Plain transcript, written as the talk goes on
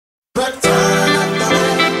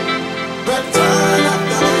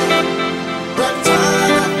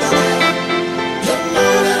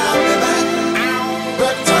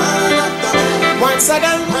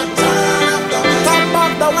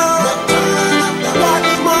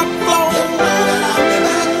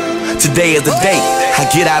Today is the day I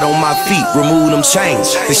get out on my feet, remove them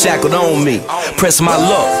chains they shackled on me, press my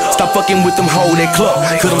luck, stop fucking with them hoe that cluck.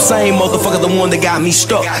 Cause them same motherfuckers the one that got me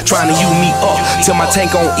stuck, trying to use me up till my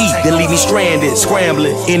tank on E, then leave me stranded,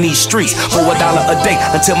 scrambling in these streets for $1 a day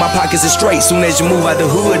until my pockets is straight. Soon as you move out the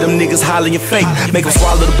hood, them niggas holler your face, make them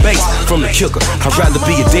swallow the bass from the kicker. I'd rather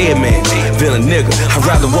be a dead man than a nigga. I'd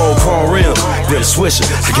rather roll chrome rims than a swisher.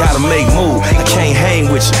 I gotta make move, I can't hang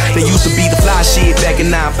with you. They used to be the fly shit back in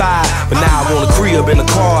 9-5, but now I want a crib in a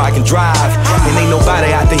car I can drive, and ain't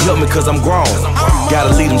nobody out to help me cause I'm grown.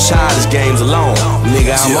 Gotta leave them childish games alone,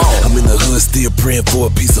 nigga, I'm on. I'm in the hood still praying for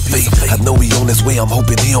a piece of faith. I know he on his way, I'm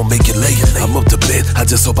hoping he don't make it late. I'm up to bed, I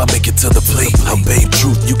just hope I make it to the plate. I'm Babe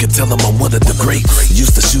Truth, you can tell him I'm one of the greats.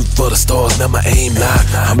 Used to shoot for the stars, now my aim nine.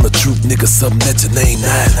 I'm the truth, nigga, something that your name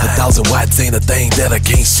nine. 1,000 watts ain't a thing that I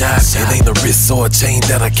can't shine. It ain't a wrist or a chain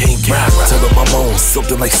that I can't grab. Tell him I'm on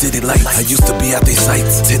something like city lights. I used to be out they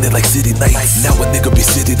sights, tinted like city nights. Now a nigga be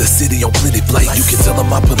city to city on plenty flights. You can tell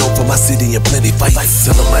them I put on for my city in plenty fights.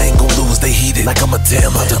 Tell them I ain't gon' lose, they heated like I'm a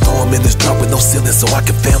damn. I just throw them in this drop with no ceiling so I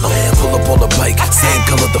can fan them. Pull up on the bike, same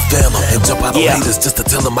color the phantom, and jump out on haters just to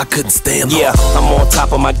tell them I couldn't stand them. Yeah, I'm on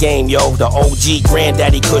top of my game, yo. The OG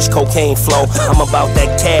granddaddy Kush cocaine flow. I'm about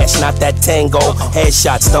that cash, not that tango.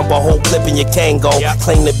 Headshot, stump a whole clip in your Kango.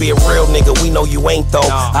 Claim to be a real nigga, we know you ain't though.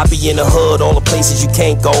 I be in the hood, all the places you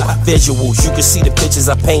can't go. Visuals, you can see the pictures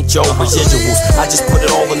I paint, yo. Residuals, I just put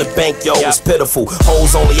it all in the bank, yo. It's pitiful,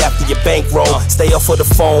 hoes only after your bankroll. Stay up for the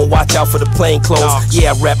phone, watch out for the plain clothes.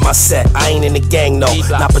 Yeah, I rap my set, I ain't in the gang, no.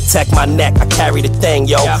 Not protect my neck, I carry the thing,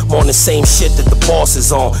 yo. I'm on the same shit that the boss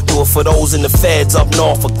is on. Do it for those in the feds up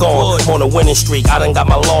north are gone. I'm on a winning streak, I done got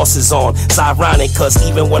my losses on. It's ironic, cause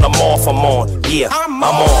even when I'm off, I'm on. Yeah, I'm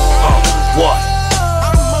on, what?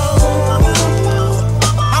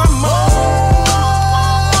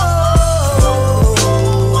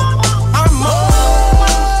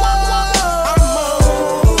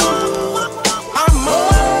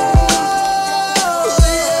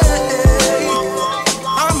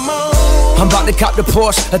 I'm about to cop the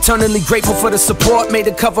Porsche, eternally grateful for the support. Made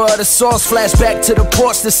the cover of the Source, flashback to the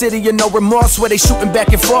porch, the city of no remorse, where they shooting back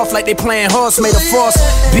and forth like they playing horse. Made a force,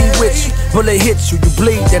 be with you, bullet hits you, you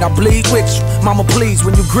bleed, then I bleed with you. Mama please,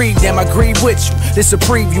 when you grieve, damn I grieve with you. This a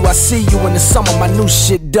preview, I see you in the summer, my new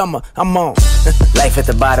shit dumber, I'm on. Life at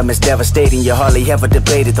the bottom is devastating, you hardly ever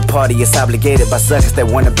debated. The party is obligated by suckers that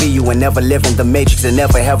wanna be you and never live in the matrix and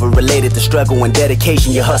never ever related. The struggle and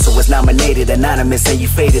dedication, your hustle was nominated, anonymous and you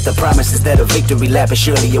faded. The promises that a victory lap is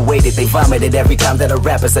surely awaited. They vomited every time that a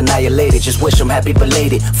rapper's annihilated. Just wish them happy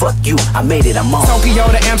belated. Fuck you, I made it, I'm on. Tokyo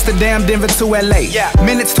to Amsterdam, Denver to LA.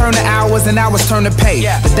 Minutes turn to hours and hours turn to pay.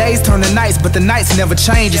 The days turn to nights, but the nights never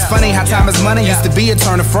change. It's funny how time is money used to be a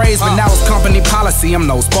turn of phrase, but now it's company policy. I'm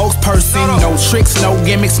no spokesperson, no tricks, no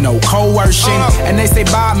gimmicks, no coercion. And they say,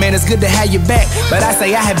 Bob, man, it's good to have you back. But I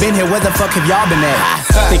say I have been here, where the fuck have y'all been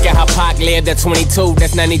at? Think of how Pac lived at 22,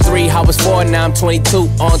 that's 93. I was 4, now I'm 22,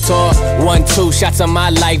 on tour. 1, 2 shots on my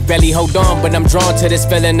life, barely hold on, but I'm drawn to this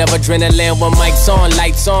feeling of adrenaline. When mics on,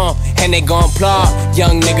 lights on, and they gon' applaud.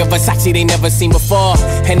 Young nigga Versace they never seen before,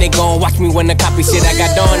 and they gon' watch me when the copy shit I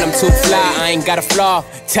got on. I'm too fly, I ain't got a flaw.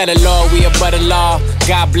 Tell the Lord we above the law.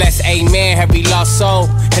 God bless, amen, every lost soul.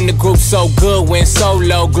 And the group so good, went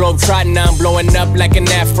solo. Globe trotting, I'm blowing up like an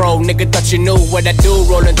afro. Nigga thought you knew what I do,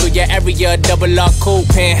 rolling through your area, double R cool.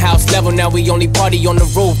 Penthouse level, now we only party on the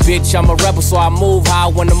roof. Bitch, I'm a rebel, so I move how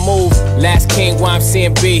I wanna move. Last king,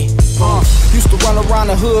 YMCMB. Used to run around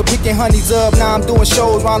the hood picking honeys up. Now I'm doing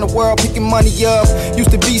shows around the world picking money up. Used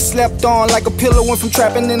to be slept on like a pillow. Went from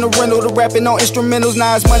trapping in the rental to rapping on instrumentals.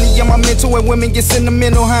 Now it's money in my mental and women get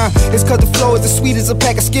sentimental, huh? It's cause the flow is as sweet as a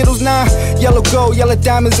pack of Skittles now. Yellow gold, yellow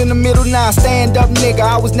diamonds in the middle now. Stand up nigga,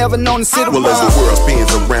 I was never known to sit around. Well, as the world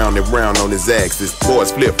spins around and round on his axis,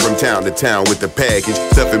 boys flip from town to town with the package.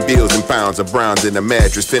 Stuffing bills and pounds of browns in the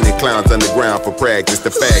mattress. Sending clowns underground for practice. The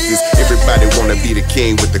fact is, everybody wanna be the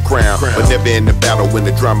king with the crown, but never in the battle when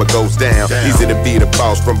the drama goes down. Easy to be the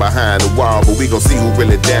boss from behind the wall, but we gon' see who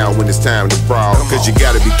really down when it's time to brawl. Cause you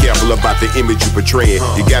gotta be careful about the image you portraying.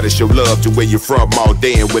 You gotta show love to where you're from all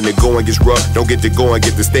day, and when the going gets rough, don't get to go and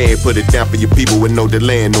get to stay and put it down for your people with no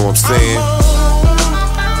delay, know what I'm saying?